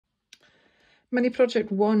Mini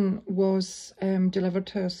project 1 was delivered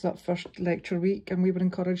to us that first lecture week, and we were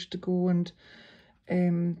encouraged to go and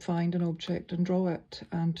find an object and draw it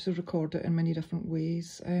and to record it in many different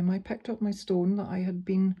ways. I picked up my stone that I had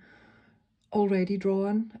been already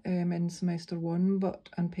drawing in semester 1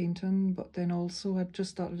 and painting, but then also I'd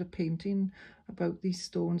just started a painting about these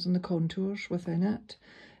stones and the contours within it.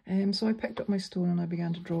 So I picked up my stone and I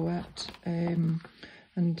began to draw it and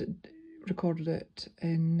recorded it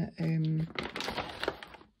in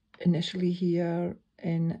initially here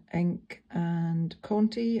in ink and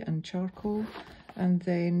Conti and charcoal, and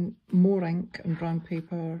then more ink and brown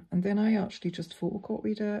paper, and then I actually just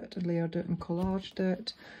photocopied it and layered it and collaged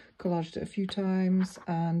it a few times.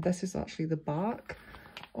 And this is actually the back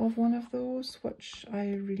of one of those, which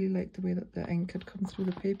I really liked the way that the ink had come through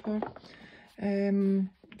the paper.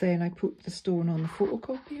 Then I put the stone on the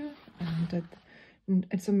photocopier, and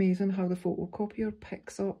it's amazing how the photocopier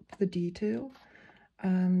picks up the detail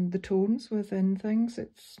and the tones within things.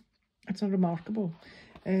 It's remarkable.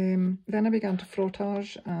 Then I began to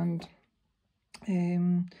frottage, and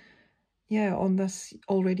yeah, on this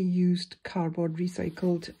already used cardboard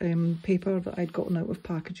recycled paper that I'd gotten out of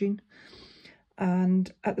packaging.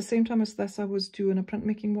 And at the same time as this, I was doing a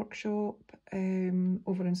printmaking workshop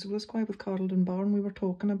over in Square with Carlton Barn. We were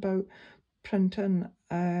talking about printing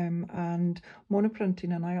and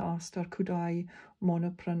monoprinting, and I asked her, could I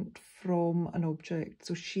monoprint from an object?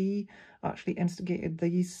 So she actually instigated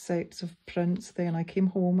these sets of prints. Then I came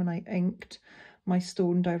home and I inked my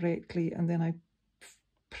stone directly, and then I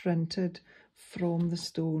printed from the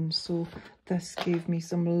stone. So this gave me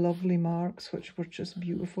some lovely marks which were just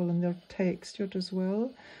beautiful, and they're textured as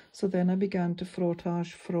well. So then I began to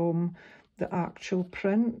frottage from the actual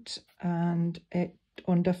print and it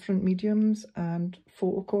on different mediums and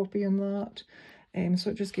photocopying that. So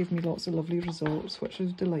it just gave me lots of lovely results, which I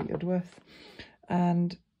was delighted with.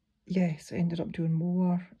 And yes, I ended up doing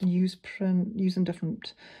more newsprint, using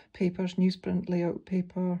different papers, newsprint, layout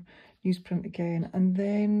paper, newsprint again, and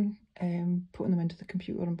then putting them into the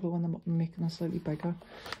computer and blowing them up and making them slightly bigger.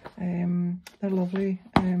 They're lovely.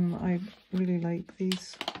 I really like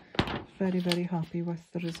these. Very, very happy with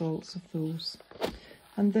the results of those.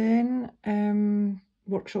 And then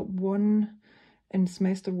workshop 1 in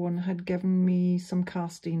semester 1 had given me some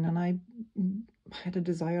casting, and I had a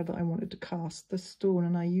desire that I wanted to cast the stone,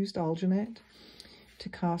 and I used alginate to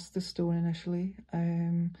cast the stone initially.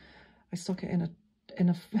 I stuck it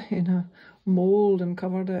in a mold and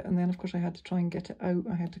covered it, and then of course I had to try and get it out.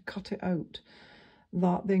 I had to cut it out.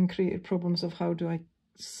 That then created problems of how do I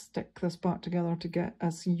stick this back together to get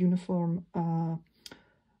as uniform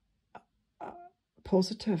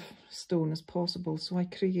positive stone as possible. So I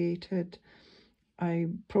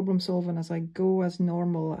problem solving as I go as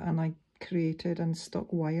normal, and I created and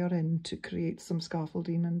stuck wire in to create some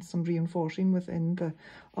scaffolding and some reinforcing within the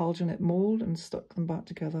alginate mold, and stuck them back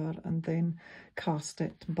together and then cast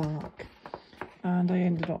it back. And I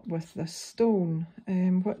ended up with this stone,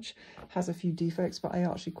 which has a few defects, but I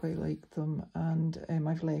actually quite like them, and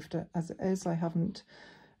I've left it as it is.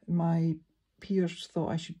 My peers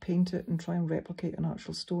thought I should paint it and try and replicate an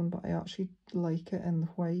actual stone, but I actually like it in the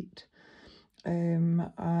white.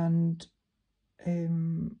 I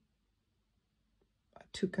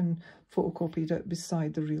took and photocopied it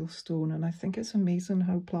beside the real stone, and I think it's amazing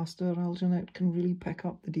how plaster alginate can really pick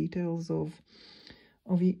up the details of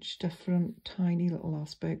each different tiny little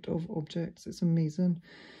aspect of objects. It's amazing.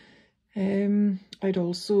 I'd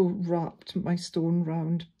also wrapped my stone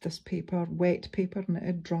round this paper, wet paper, and it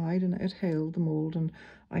had dried and it had held the mould, and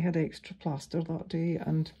I had extra plaster that day,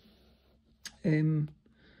 and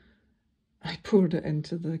I poured it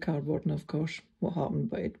into the cardboard, and of course what happened,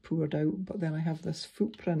 but it poured out. But then I have this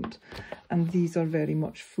footprint, and these are very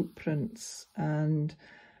much footprints, and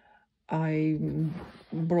I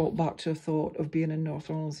brought back to a thought of being in North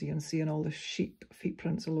Ronaldsay and seeing all the sheep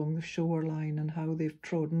footprints along the shoreline and how they've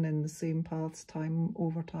trodden in the same paths time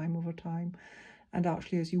over time. And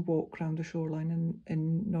actually, as you walk around the shoreline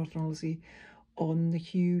in North Ronaldsay, on the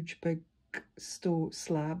huge big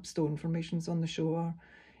slab stone formations on the shore,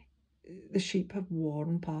 the sheep have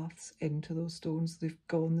worn paths into those stones. They've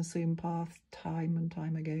gone the same path time and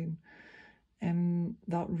time again. And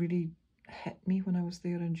that really hit me when I was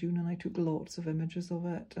there in June, and I took lots of images of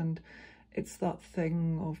it. And it's that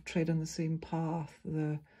thing of treading the same path.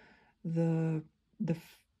 Those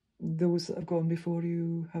that have gone before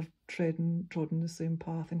you have trodden the same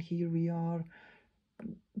path, and here we are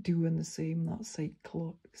doing the same, that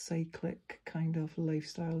cyclic kind of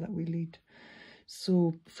lifestyle that we lead.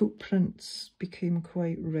 So footprints became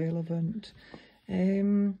quite relevant.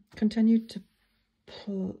 Continued to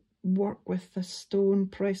work with the stone,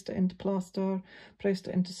 pressed it into plaster, pressed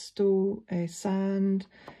it into sand,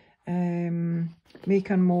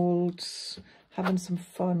 making moulds, having some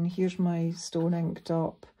fun. Here's my stone inked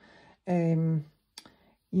up, you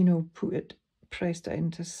know, pressed it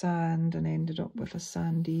into sand and ended up with a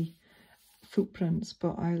sandy footprints.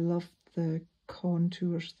 But I love the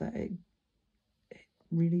contours that it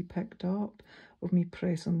really picked up of me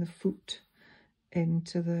pressing the foot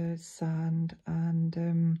into the sand and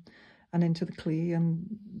into the clay, and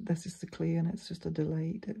this is the clay, and it's just a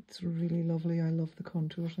delight. It's really lovely. I love the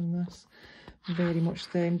contours in this. Very much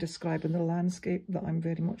then describing the landscape that I'm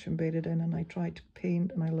very much embedded in, and I try to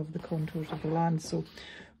paint, and I love the contours of the land. So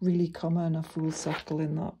really come in a full circle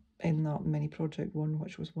in that mini project one,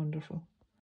 which was wonderful.